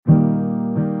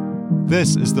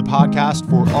This is the podcast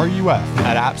for RUF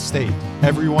at App State.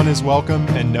 Everyone is welcome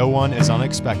and no one is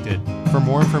unexpected. For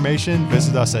more information,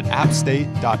 visit us at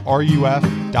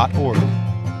appstate.ruf.org.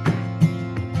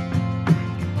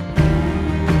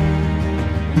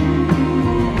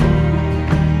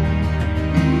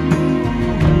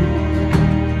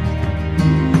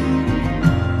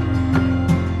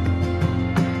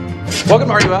 Welcome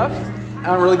to RUF.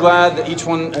 I'm really glad that each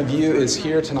one of you is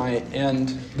here tonight, and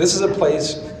this is a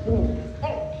place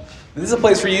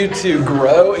for you to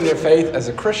grow in your faith as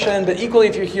a Christian, but equally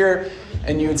if you're here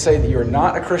and you would say that you're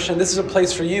not a Christian, this is a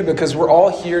place for you because we're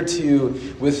all here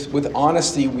to, with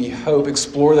honesty, we hope,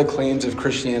 explore the claims of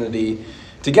Christianity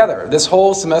together. This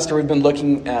whole semester we've been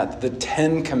looking at the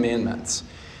 10 Commandments.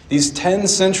 These 10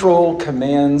 central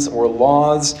commands or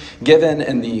laws given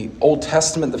in the Old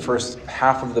Testament, the first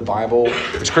half of the Bible,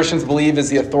 which Christians believe is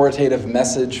the authoritative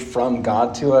message from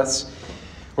God to us.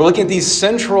 We're looking at these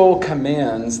central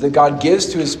commands that God gives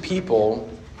to his people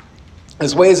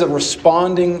as ways of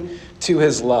responding to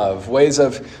his love, ways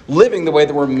of living the way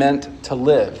that we're meant to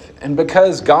live. And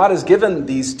because God has given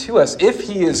these to us, if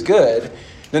he is good,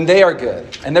 then they are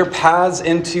good, and they're paths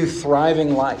into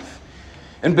thriving life.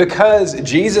 And because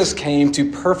Jesus came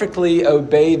to perfectly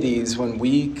obey these when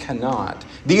we cannot,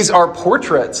 these are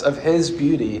portraits of his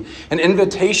beauty and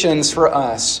invitations for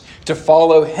us to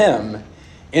follow him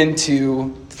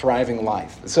into thriving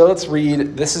life. So let's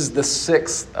read. This is the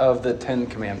 6th of the 10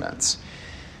 Commandments.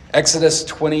 Exodus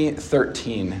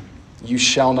 20:13. You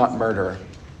shall not murder.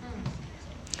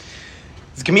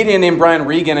 There's a comedian named Brian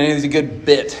Regan, and he's a good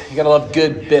bit. You gotta love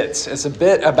good bits. It's a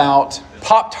bit about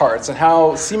Pop-Tarts and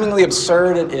how seemingly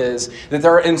absurd it is that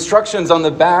there are instructions on the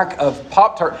back of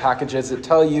Pop-Tart packages that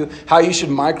tell you how you should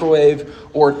microwave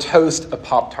or toast a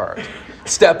Pop-Tart.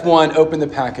 Step 1, open the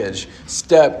package.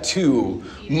 Step 2,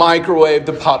 microwave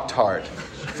the Pop-Tart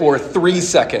for 3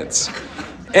 seconds.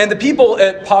 And the people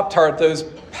at Pop-Tart, those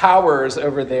powers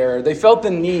over there, they felt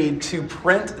the need to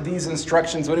print these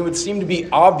instructions when it would seem to be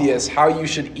obvious how you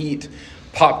should eat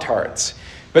Pop-Tarts.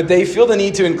 But they feel the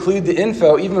need to include the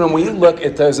info even when we look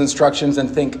at those instructions and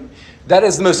think, that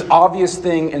is the most obvious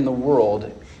thing in the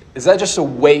world. Is that just a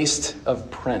waste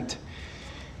of print?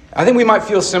 I think we might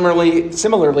feel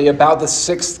similarly about the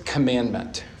 6th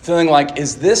commandment, feeling like,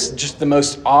 is this just the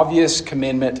most obvious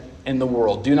commandment in the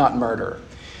world? Do not murder.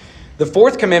 The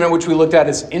 4th commandment, which we looked at,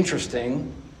 is interesting,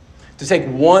 to take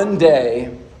one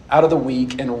day out of the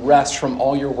week and rest from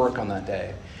all your work on that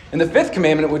day. And the 5th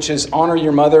commandment, which is honor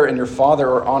your mother and your father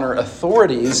or honor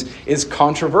authorities, is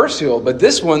controversial. But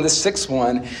this one, the 6th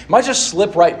one, might just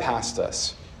slip right past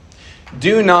us.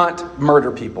 Do not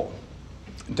murder people.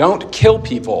 Don't kill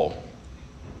people.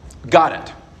 Got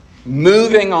it.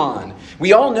 Moving on.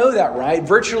 We all know that, right?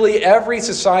 Virtually every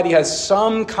society has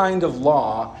some kind of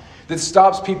law that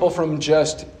stops people from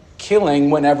just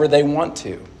killing whenever they want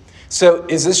to. So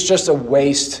is this just a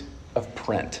waste of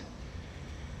print?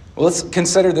 Well, let's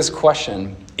consider this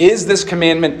question. Is this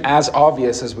commandment as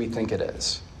obvious as we think it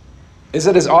is? Is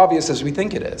it as obvious as we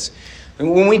think it is?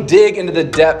 And when we dig into the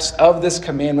depths of this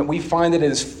commandment, we find that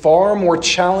it is far more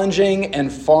challenging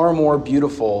and far more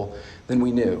beautiful than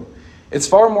we knew. It's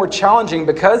far more challenging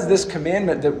because this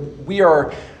commandment that we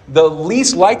are the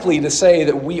least likely to say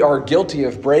that we are guilty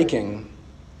of breaking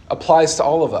applies to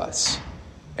all of us.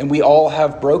 And we all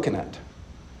have broken it.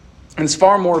 And it's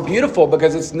far more beautiful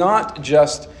because it's not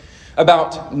just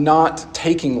about not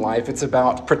taking life. It's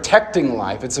about protecting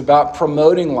life. It's about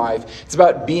promoting life. It's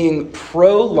about being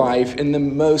pro-life in the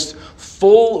most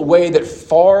full way that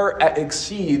far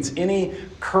exceeds any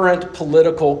current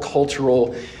political,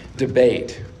 cultural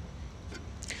debate.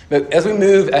 But as we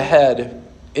move ahead,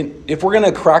 if we're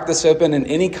going to crack this open in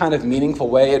any kind of meaningful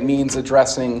way, it means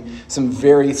addressing some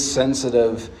very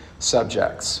sensitive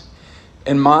subjects.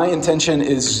 And my intention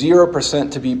is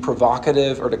 0% to be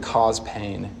provocative or to cause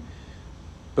pain.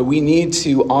 But we need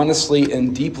to honestly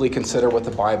and deeply consider what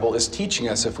the Bible is teaching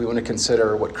us if we want to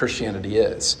consider what Christianity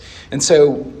is. And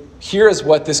so here is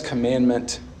what this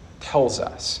commandment tells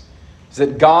us. Is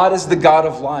that God is the God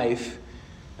of life,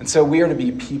 and so we are to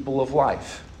be people of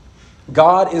life.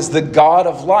 God is the God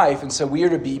of life, and so we are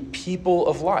to be people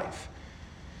of life.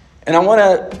 And I want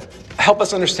to help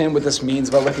us understand what this means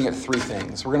by looking at 3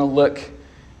 things. We're going to look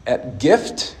at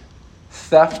gift,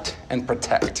 theft, and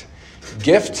protect.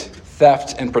 Gift,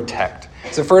 theft, and protect.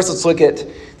 So first, let's look at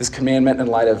this commandment in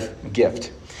light of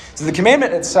gift. So the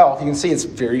commandment itself, you can see it's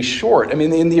very short. I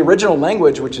mean, in the original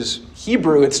language, which is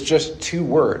Hebrew, it's just 2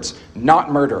 words,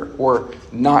 not murder or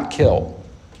not kill.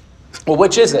 Well,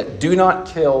 which is it? Do not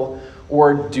kill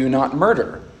or do not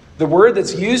murder. The word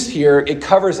that's used here, it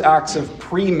covers acts of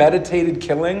premeditated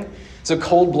killing, So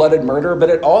cold-blooded murder, but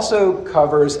it also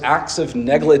covers acts of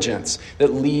negligence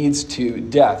that leads to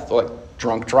death, like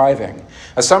drunk driving.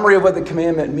 A summary of what the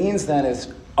commandment means then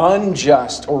is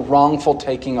unjust or wrongful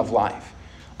taking of life.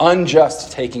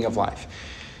 Unjust taking of life.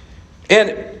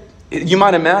 And you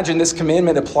might imagine this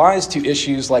commandment applies to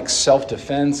issues like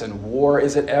self-defense and war.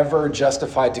 Is it ever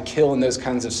justified to kill in those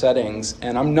kinds of settings?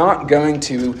 And I'm not going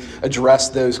to address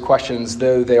those questions,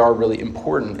 though they are really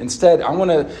important. Instead, I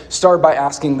want to start by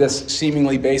asking this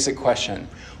seemingly basic question.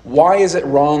 Why is it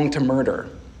wrong to murder?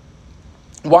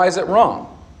 Why is it wrong?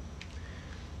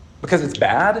 Because it's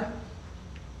bad?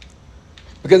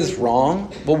 Because it's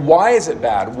wrong? Well, why is it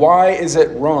bad? Why is it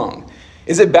wrong?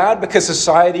 Is it bad because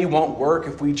society won't work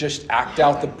if we just act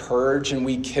out the purge and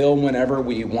we kill whenever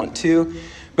we want to?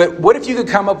 But what if you could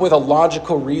come up with a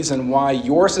logical reason why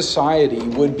your society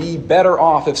would be better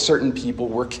off if certain people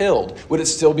were killed? Would it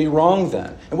still be wrong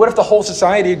then? And what if the whole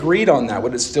society agreed on that?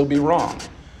 Would it still be wrong?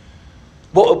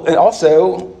 Well, and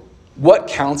also, what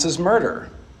counts as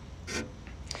murder?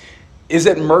 Is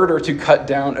it murder to cut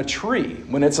down a tree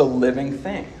when it's a living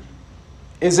thing?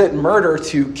 Is it murder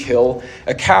to kill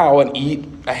a cow and eat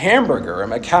a hamburger?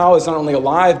 A cow is not only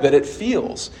alive, but it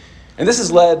feels. And this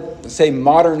has led, say,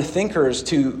 modern thinkers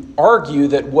to argue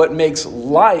that what makes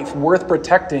life worth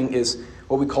protecting is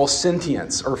what we call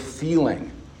sentience or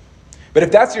feeling. But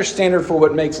if that's your standard for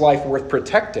what makes life worth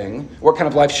protecting, what kind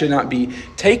of life should not be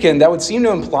taken, that would seem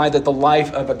to imply that the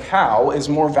life of a cow is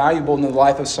more valuable than the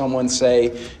life of someone,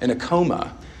 say, in a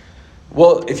coma.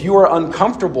 Well, if you are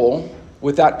uncomfortable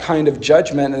with that kind of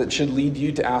judgment, it should lead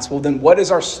you to ask, well, then what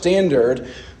is our standard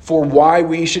for why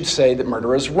we should say that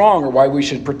murder is wrong or why we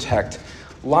should protect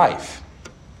life?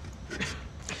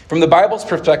 From the Bible's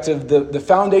perspective, the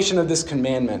foundation of this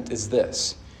commandment is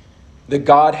this, that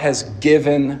God has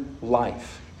given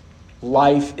life.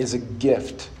 Life is a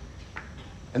gift,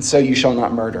 and so you shall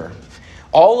not murder.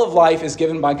 All of life is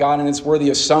given by God, and it's worthy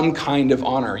of some kind of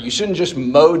honor. You shouldn't just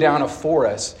mow down a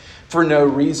forest for no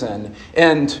reason.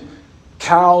 And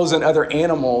cows and other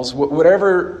animals,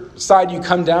 whatever side you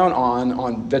come down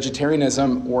on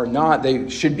vegetarianism or not, they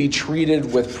should be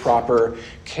treated with proper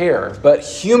care. But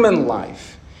human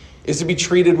life is to be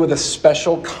treated with a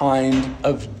special kind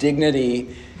of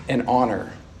dignity and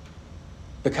honor,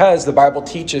 because the Bible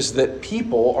teaches that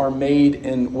people are made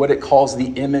in what it calls the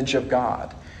image of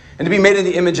God. And to be made in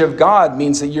the image of God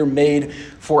means that you're made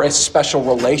for a special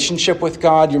relationship with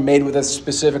God. You're made with a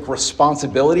specific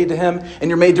responsibility to Him, and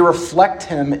you're made to reflect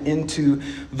Him into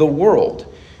the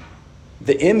world.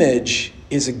 The image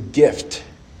is a gift,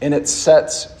 and it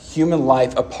sets human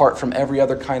life apart from every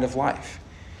other kind of life.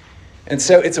 And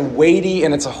so it's a weighty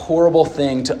and it's a horrible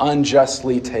thing to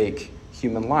unjustly take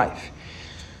human life.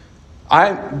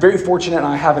 I'm very fortunate, and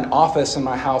I have an office in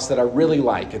my house that I really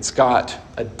like. It's got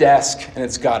a desk and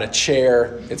it's got a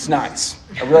chair. It's nice.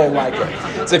 I really like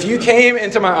it. So if you came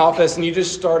into my office and you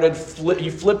just started,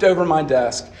 you flipped over my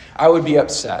desk, I would be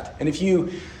upset. And if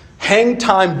you hang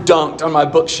time dunked on my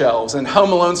bookshelves and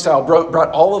Home Alone style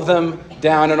brought all of them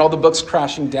down and all the books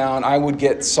crashing down, I would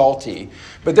get salty.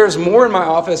 But there's more in my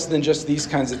office than just these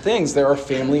kinds of things. There are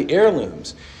family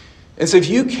heirlooms. And so if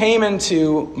you came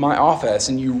into my office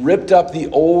and you ripped up the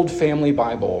old family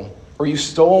Bible or you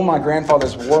stole my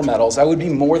grandfather's war medals, I would be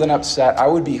more than upset. I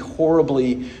would be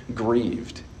horribly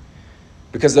grieved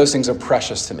because those things are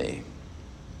precious to me.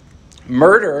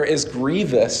 Murder is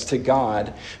grievous to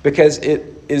God because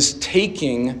it is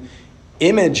taking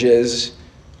images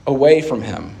away from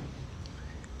Him.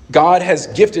 God has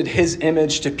gifted His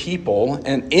image to people,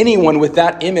 and anyone with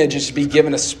that image is to be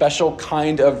given a special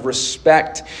kind of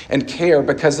respect and care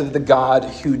because of the God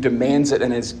who demands it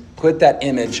and has put that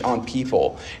image on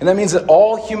people. And that means that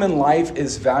all human life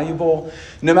is valuable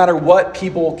no matter what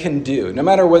people can do, no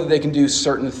matter whether they can do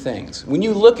certain things. When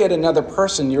you look at another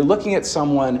person, you're looking at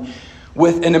someone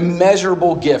with an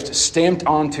immeasurable gift stamped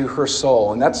onto her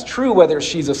soul. And that's true whether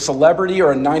she's a celebrity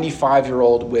or a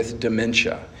 95-year-old with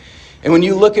dementia. And when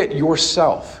you look at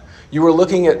yourself, you are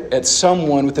looking at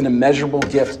someone with an immeasurable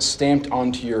gift stamped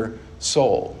onto your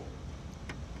soul.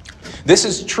 This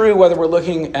is true whether we're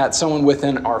looking at someone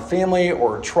within our family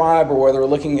or tribe, or whether we're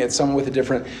looking at someone with a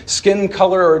different skin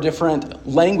color or a different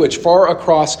language far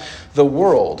across the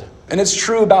world. And it's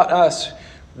true about us,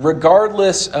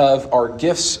 regardless of our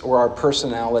gifts or our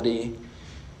personality.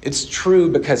 It's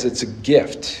true because it's a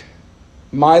gift.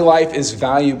 My life is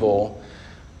valuable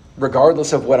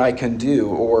regardless of what I can do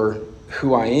or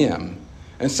who I am.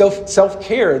 And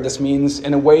self-care, this means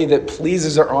in a way that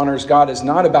pleases or honors God, is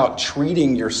not about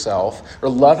treating yourself or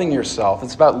loving yourself.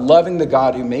 It's about loving the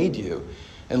God who made you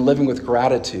and living with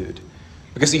gratitude.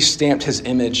 because he stamped his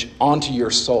image onto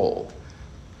your soul.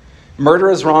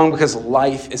 Murder is wrong because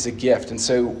life is a gift. And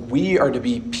so we are to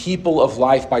be people of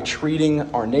life by treating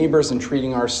our neighbors and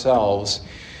treating ourselves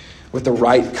with the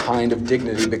right kind of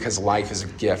dignity because life is a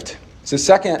gift. So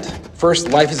first,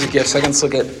 life is a gift. Second, let's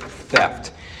look at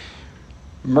theft.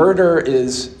 Murder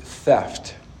is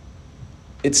theft.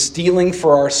 It's stealing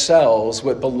for ourselves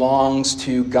what belongs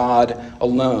to God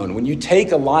alone. When you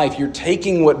take a life, you're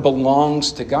taking what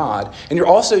belongs to God. And you're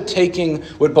also taking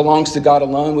what belongs to God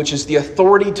alone, which is the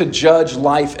authority to judge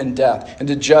life and death and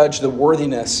to judge the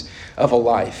worthiness of a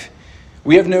life.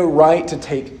 We have no right to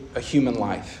take a human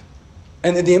life.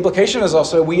 And the implication is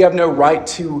also we have no right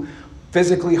to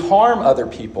physically harm other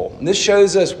people. And this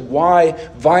shows us why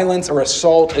violence or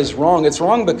assault is wrong. It's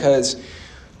wrong because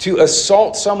to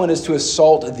assault someone is to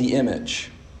assault the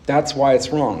image. That's why it's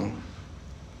wrong.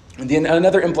 And then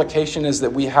another implication is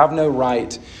that we have no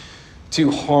right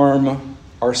to harm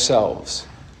ourselves.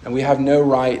 And we have no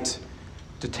right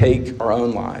to take our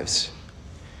own lives.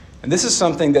 And this is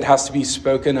something that has to be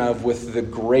spoken of with the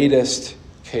greatest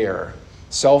care: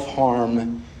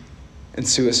 self-harm and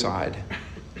suicide.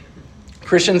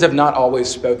 Christians have not always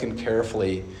spoken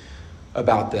carefully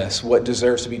about this, what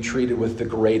deserves to be treated with the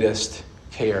greatest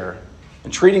care.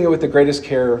 And treating it with the greatest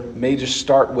care may just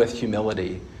start with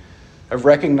humility, of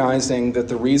recognizing that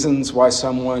the reasons why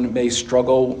someone may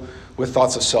struggle with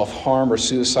thoughts of self-harm or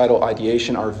suicidal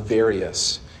ideation are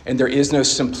various. And there is no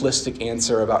simplistic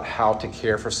answer about how to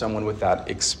care for someone with that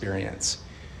experience.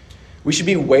 We should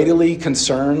be weightily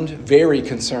concerned, very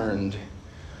concerned,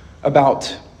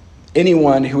 about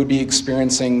anyone who would be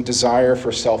experiencing desire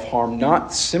for self-harm,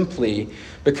 not simply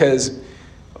because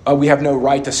we have no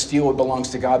right to steal what belongs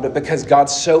to God, but because God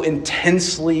so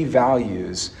intensely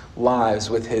values lives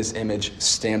with his image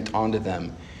stamped onto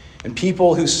them. And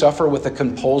people who suffer with a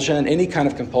compulsion, any kind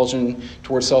of compulsion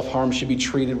towards self-harm, should be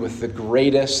treated with the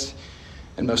greatest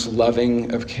and most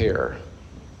loving of care.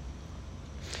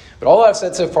 But all I've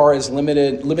said so far is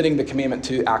limiting the commandment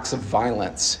to acts of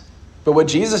violence. But what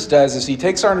Jesus does is he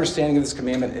takes our understanding of this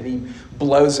commandment and he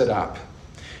blows it up.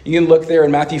 You can look there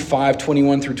in Matthew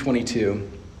 5:21 through 22.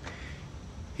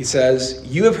 He says,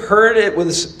 "You have heard it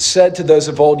was said to those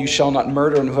of old, 'You shall not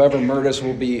murder, and whoever murders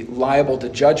will be liable to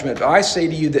judgment.' But I say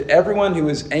to you that everyone who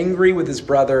is angry with his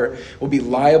brother will be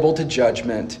liable to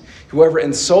judgment. Whoever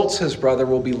insults his brother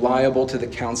will be liable to the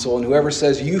council, and whoever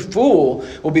says, 'You fool,'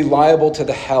 will be liable to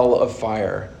the hell of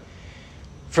fire."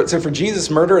 So for Jesus,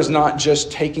 murder is not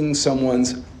just taking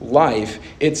someone's life.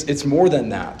 It's more than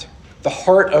that. The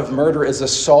heart of murder is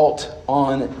assault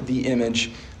on the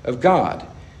image of God.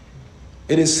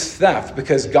 It is theft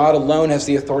because God alone has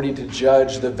the authority to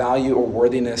judge the value or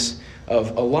worthiness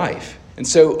of a life. And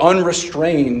so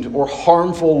unrestrained or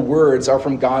harmful words are,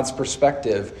 from God's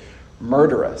perspective,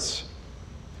 murderous.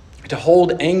 To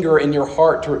hold anger in your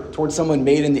heart towards someone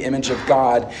made in the image of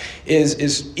God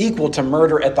is equal to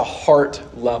murder at the heart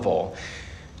level.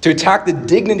 To attack the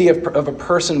dignity of a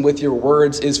person with your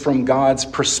words is, from God's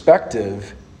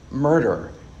perspective,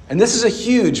 murder. And this is a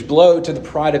huge blow to the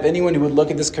pride of anyone who would look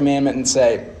at this commandment and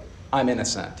say, "I'm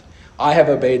innocent. I have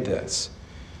obeyed this."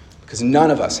 Because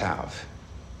none of us have.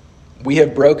 We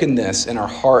have broken this in our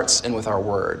hearts and with our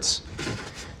words.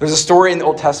 There's a story in the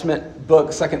Old Testament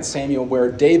book, 2 Samuel, where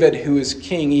David, who is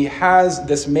king, he has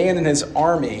this man in his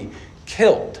army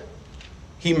killed.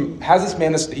 He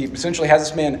essentially has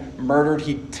this man murdered.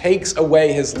 He takes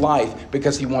away his life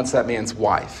because he wants that man's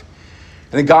wife.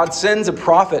 And then God sends a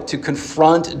prophet to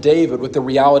confront David with the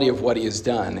reality of what he has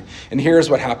done. And here's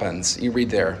what happens. You read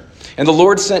there. "And the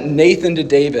Lord sent Nathan to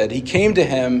David. He came to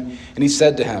him and he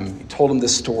said to him," he told him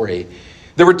this story,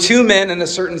 "There were two men in a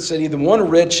certain city, the one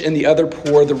rich and the other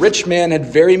poor. The rich man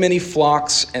had very many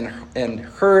flocks and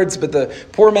herds, but the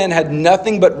poor man had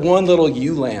nothing but one little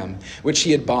ewe lamb, which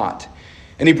he had bought.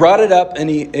 And he brought it up, and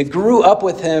it grew up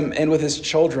with him and with his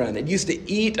children. It used to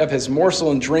eat of his morsel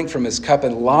and drink from his cup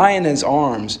and lie in his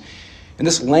arms. And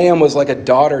this lamb was like a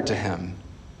daughter to him.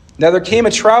 Now there came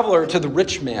a traveler to the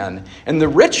rich man, and the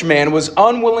rich man was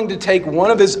unwilling to take one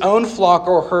of his own flock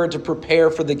or herd to prepare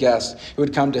for the guest who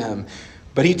had come to him.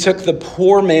 But he took the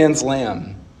poor man's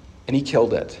lamb, and he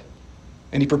killed it.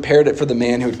 And he prepared it for the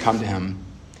man who had come to him.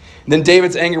 And then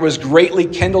David's anger was greatly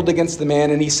kindled against the man,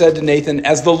 and he said to Nathan,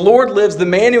 'As the Lord lives, the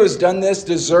man who has done this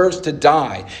deserves to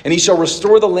die. And he shall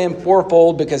restore the lamb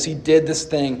fourfold because he did this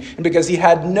thing, and because he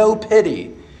had no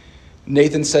pity.'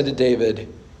 Nathan said to David,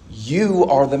 'You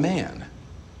are the man.'"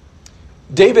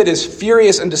 David is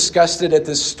furious and disgusted at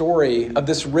this story of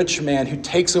this rich man who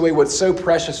takes away what's so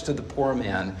precious to the poor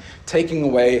man, taking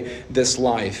away this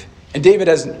life. And David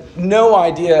has no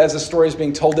idea, as the story is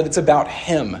being told, that it's about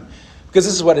him. Because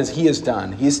this is what he has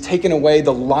done. He has taken away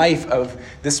the life of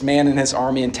this man and his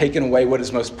army and taken away what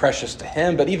is most precious to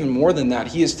him. But even more than that,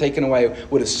 he has taken away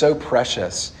what is so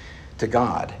precious to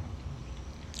God.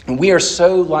 And we are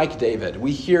so like David.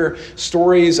 We hear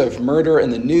stories of murder in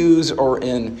the news or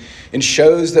in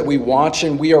shows that we watch,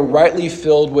 and we are rightly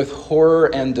filled with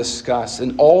horror and disgust,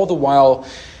 and all the while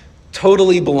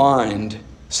totally blind,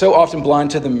 so often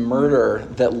blind to the murder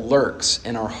that lurks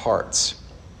in our hearts.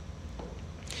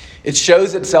 It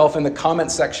shows itself in the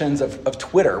comment sections of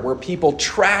Twitter, where people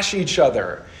trash each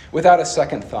other without a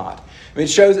second thought. It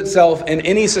shows itself in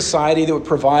any society that would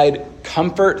provide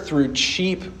comfort through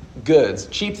cheap goods,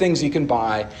 cheap things you can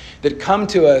buy that come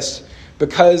to us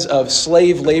because of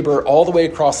slave labor all the way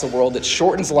across the world that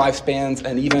shortens lifespans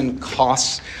and even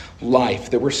costs life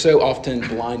that we're so often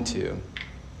blind to.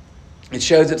 It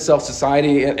shows itself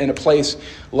society in a place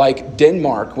like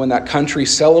Denmark, when that country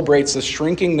celebrates the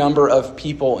shrinking number of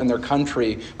people in their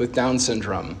country with Down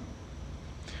syndrome,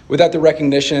 without the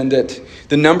recognition that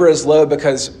the number is low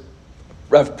because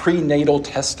of prenatal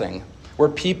testing, where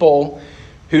people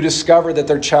who discover that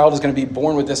their child is going to be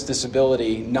born with this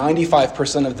disability,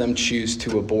 95% of them choose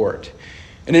to abort.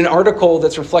 In an article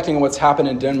that's reflecting on what's happened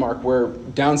in Denmark, where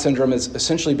Down syndrome has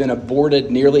essentially been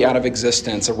aborted nearly out of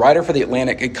existence, a writer for The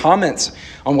Atlantic, it comments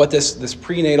on what this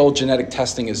prenatal genetic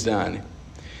testing has done.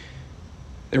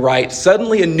 They write,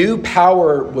 "Suddenly a new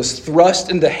power was thrust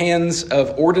into the hands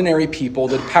of ordinary people,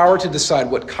 the power to decide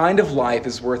what kind of life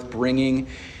is worth bringing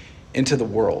into the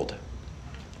world."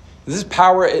 This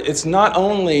power, it's not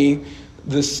only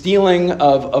the stealing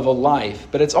of a life,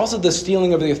 but it's also the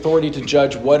stealing of the authority to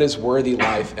judge what is worthy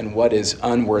life and what is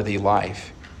unworthy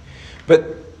life. But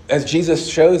as Jesus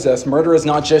shows us, murder is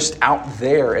not just out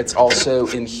there, it's also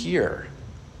in here.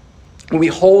 When we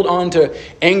hold on to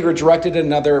anger directed at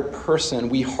another person,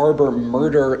 we harbor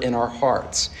murder in our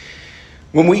hearts.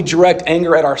 When we direct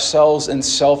anger at ourselves and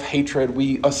self-hatred,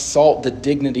 we assault the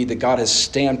dignity that God has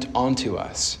stamped onto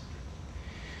us.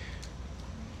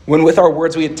 When with our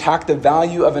words we attack the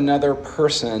value of another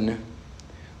person,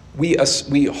 we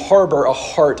harbor a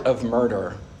heart of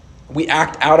murder. We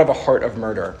act out of a heart of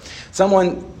murder.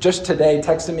 Someone just today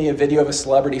texted me a video of a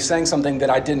celebrity saying something that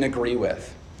I didn't agree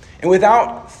with. And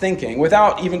without thinking,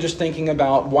 without even just thinking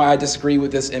about why I disagree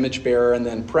with this image bearer and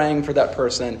then praying for that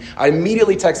person, I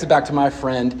immediately texted back to my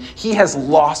friend, "He has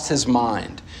lost his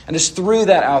mind." And just threw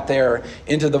that out there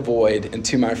into the void and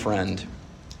to my friend.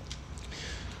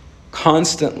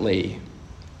 Constantly,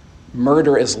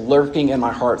 murder is lurking in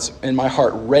my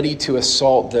heart, ready to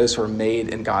assault those who are made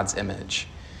in God's image.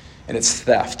 And it's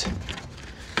theft.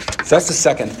 So that's the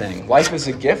second thing. Life is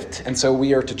a gift, and so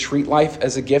we are to treat life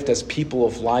as a gift, as people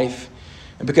of life.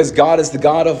 And because God is the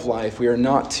God of life, we are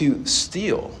not to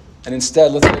steal. And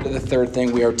instead, let's go to the third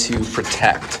thing, we are to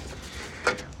protect.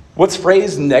 What's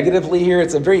phrased negatively here,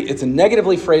 it's a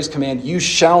negatively phrased command, "You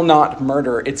shall not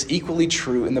murder." It's equally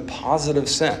true in the positive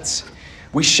sense.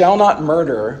 We shall not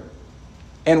murder,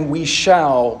 and we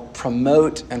shall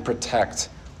promote and protect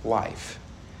life.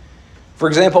 For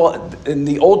example, in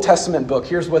the Old Testament book,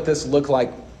 here's what this looked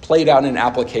like played out in an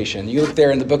application. You look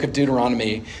there in the book of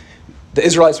Deuteronomy, the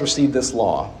Israelites received this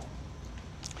law.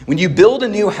 "When you build a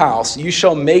new house, you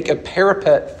shall make a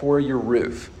parapet for your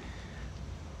roof,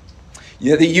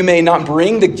 that you may not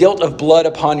bring the guilt of blood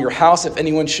upon your house if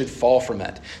anyone should fall from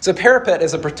it." So parapet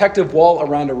is a protective wall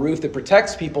around a roof that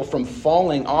protects people from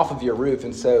falling off of your roof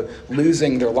and so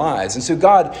losing their lives. And so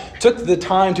God took the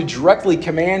time to directly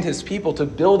command his people to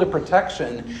build a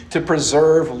protection to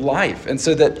preserve life, and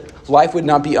so that life would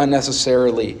not be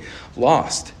unnecessarily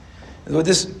lost. And what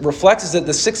this reflects is that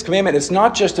the sixth commandment is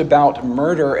not just about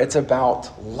murder, it's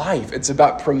about life. It's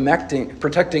about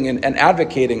protecting and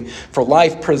advocating for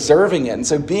life, preserving it. And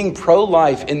so being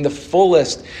pro-life in the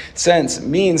fullest sense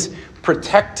means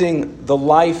protecting the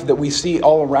life that we see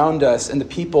all around us and the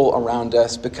people around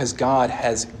us, because God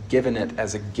has given it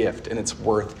as a gift and it's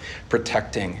worth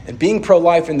protecting. And being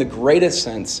pro-life in the greatest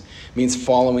sense means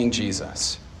following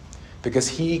Jesus, because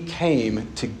he came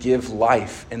to give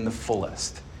life in the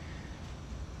fullest.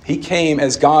 He came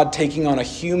as God taking on a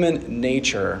human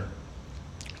nature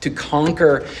to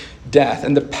conquer death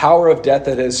and the power of death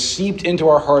that has seeped into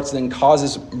our hearts and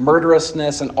causes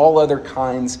murderousness and all other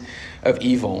kinds of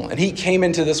evil. And he came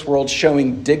into this world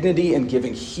showing dignity and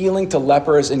giving healing to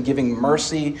lepers and giving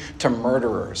mercy to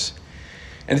murderers.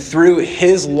 And through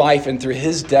his life and through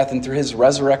his death and through his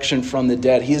resurrection from the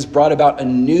dead, he has brought about a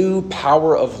new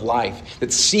power of life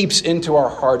that seeps into our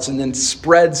hearts and then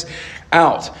spreads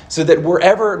out so that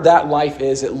wherever that life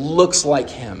is, it looks like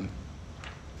him.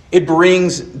 It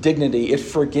brings dignity. It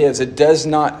forgives. It does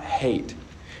not hate.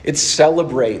 It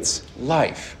celebrates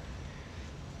life.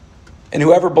 And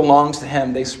whoever belongs to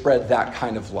him, they spread that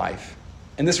kind of life.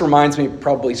 And this reminds me,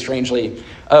 probably strangely,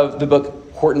 of the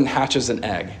book Horton Hatches an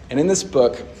Egg. And in this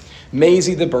book,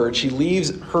 Maisie the bird, she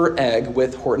leaves her egg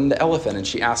with Horton the elephant, and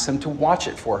she asks him to watch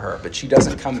it for her, but she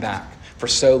doesn't come back for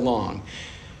so long.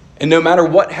 And no matter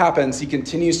what happens, he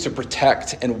continues to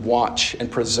protect and watch and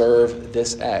preserve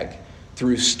this egg.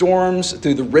 Through storms,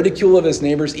 through the ridicule of his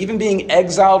neighbors, even being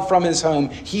exiled from his home,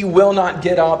 he will not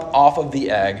get up off of the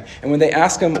egg. And when they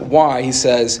ask him why, he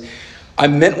says, I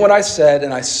meant what I said,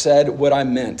 and I said what I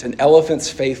meant. An elephant's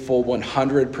faithful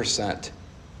 100%.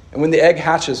 And when the egg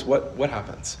hatches, what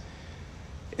happens?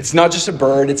 It's not just a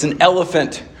bird, it's an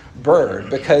elephant bird,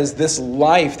 because this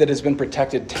life that has been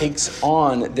protected takes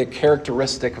on the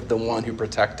characteristic of the one who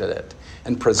protected it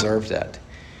and preserved it.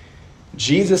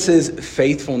 Jesus'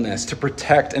 faithfulness to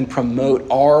protect and promote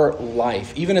our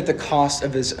life, even at the cost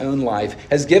of his own life,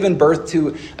 has given birth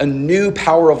to a new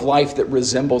power of life that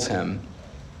resembles him.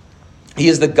 He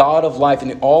is the God of life,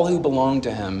 and all who belong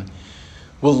to him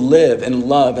will live and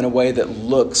love in a way that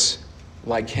looks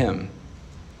like him.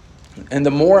 And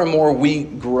the more and more we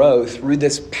grow through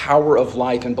this power of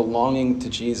life and belonging to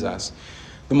Jesus,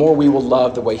 the more we will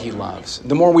love the way he loves.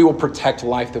 The more we will protect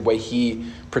life the way he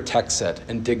protects it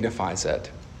and dignifies it.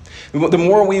 The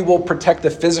more we will protect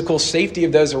the physical safety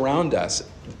of those around us.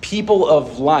 People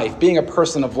of life, being a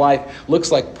person of life,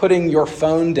 looks like putting your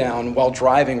phone down while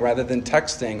driving rather than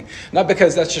texting. Not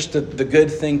because that's just the good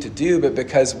thing to do, but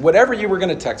because whatever you were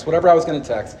going to text, whatever I was going to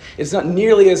text, it's not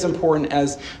nearly as important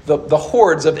as the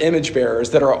hordes of image bearers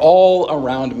that are all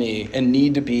around me and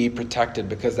need to be protected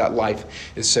because that life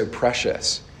is so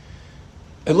precious.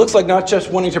 It looks like not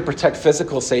just wanting to protect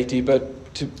physical safety,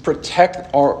 but to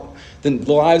protect the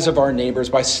lives of our neighbors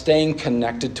by staying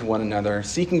connected to one another,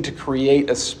 seeking to create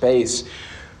a space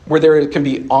where there can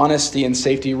be honesty and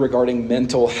safety regarding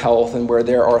mental health and where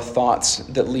there are thoughts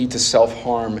that lead to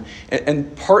self-harm,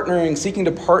 and seeking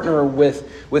to partner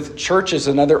with churches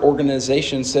and other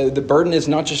organizations so the burden is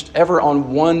not just ever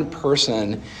on one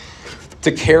person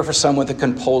to care for someone with a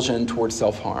compulsion towards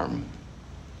self-harm.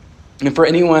 And for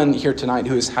anyone here tonight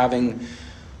who is having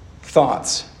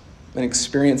thoughts and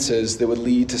experiences that would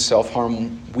lead to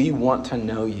self-harm, we want to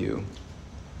know you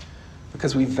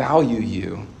because we value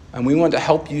you and we want to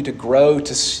help you to grow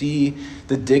to see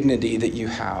the dignity that you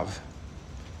have.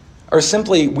 Or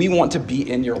simply, we want to be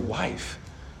in your life,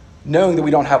 knowing that we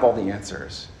don't have all the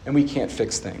answers and we can't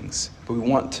fix things, but we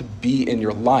want to be in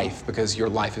your life because your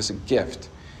life is a gift.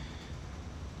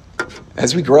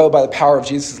 As we grow by the power of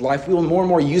Jesus' life, we will more and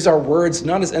more use our words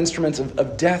not as instruments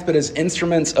of death, but as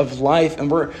instruments of life. And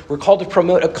we're called to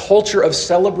promote a culture of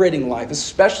celebrating life,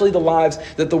 especially the lives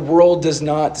that the world does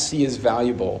not see as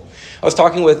valuable. I was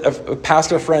talking with a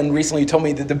pastor friend recently who told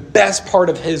me that the best part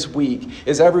of his week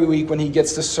is every week when he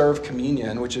gets to serve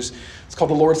communion, it's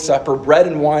called the Lord's Supper, bread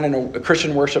and wine in a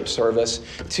Christian worship service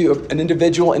to an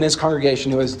individual in his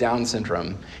congregation who has Down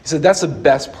syndrome. He said that's the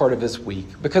best part of his week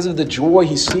because of the joy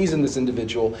he sees in this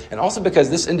individual and also because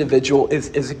this individual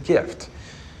is a gift.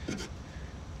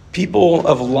 People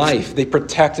of life, they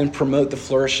protect and promote the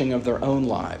flourishing of their own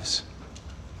lives.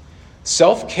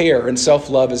 Self-care and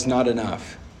self-love is not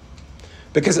enough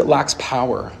because it lacks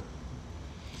power.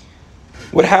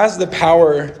 What has the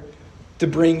power to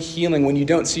bring healing when you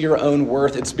don't see your own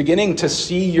worth? It's beginning to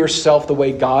see yourself the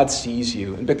way God sees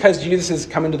you. And because Jesus has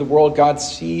come into the world, God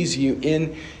sees you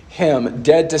in him,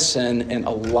 dead to sin and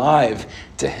alive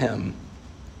to him.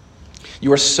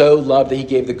 You are so loved that he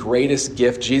gave the greatest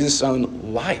gift, Jesus'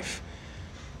 own life,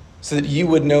 so that you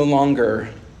would no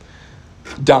longer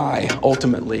die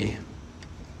ultimately,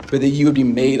 but that you would be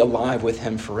made alive with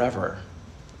him forever.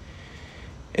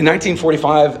 In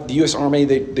 1945, the U.S. Army,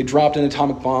 they dropped an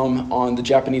atomic bomb on the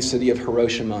Japanese city of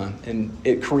Hiroshima, and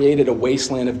it created a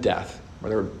wasteland of death where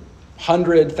there were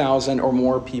 100,000 or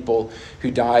more people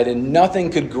who died, and nothing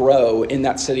could grow in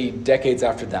that city decades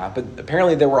after that. But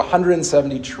apparently there were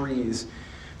 170 trees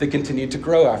that continued to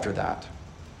grow after that.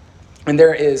 And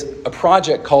there is a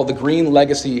project called the Green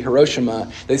Legacy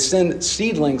Hiroshima. They send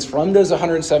seedlings from those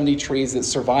 170 trees that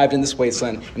survived in this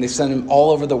wasteland, and they send them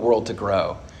all over the world to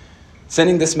grow,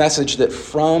 sending this message that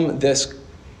from this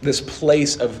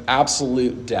place of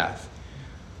absolute death,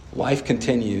 life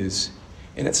continues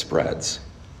and it spreads.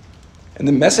 And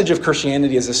the message of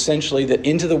Christianity is essentially that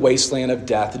into the wasteland of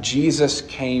death, Jesus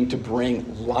came to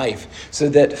bring life so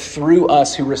that through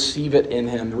us who receive it in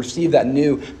him, receive that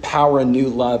new power and new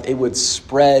love, it would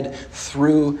spread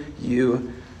through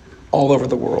you all over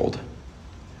the world.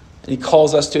 And he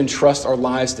calls us to entrust our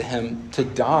lives to him, to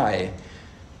die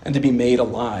and to be made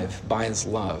alive by his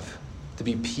love, to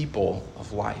be people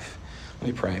of life. Let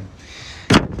me pray.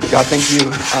 God, thank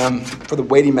you for the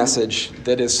weighty message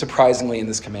that is surprisingly in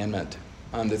this commandment.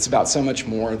 That's about so much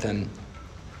more than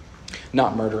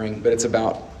not murdering, but it's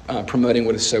about promoting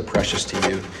what is so precious to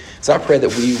you. So I pray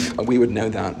that we would know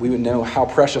that. We would know how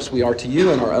precious we are to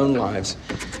you in our own lives,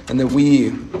 and that we,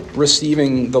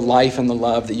 receiving the life and the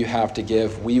love that you have to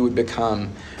give, we would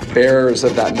become bearers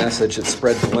of that message that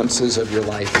spread glimpses of your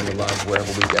life and your love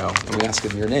wherever we go. And we ask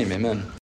in your name, amen.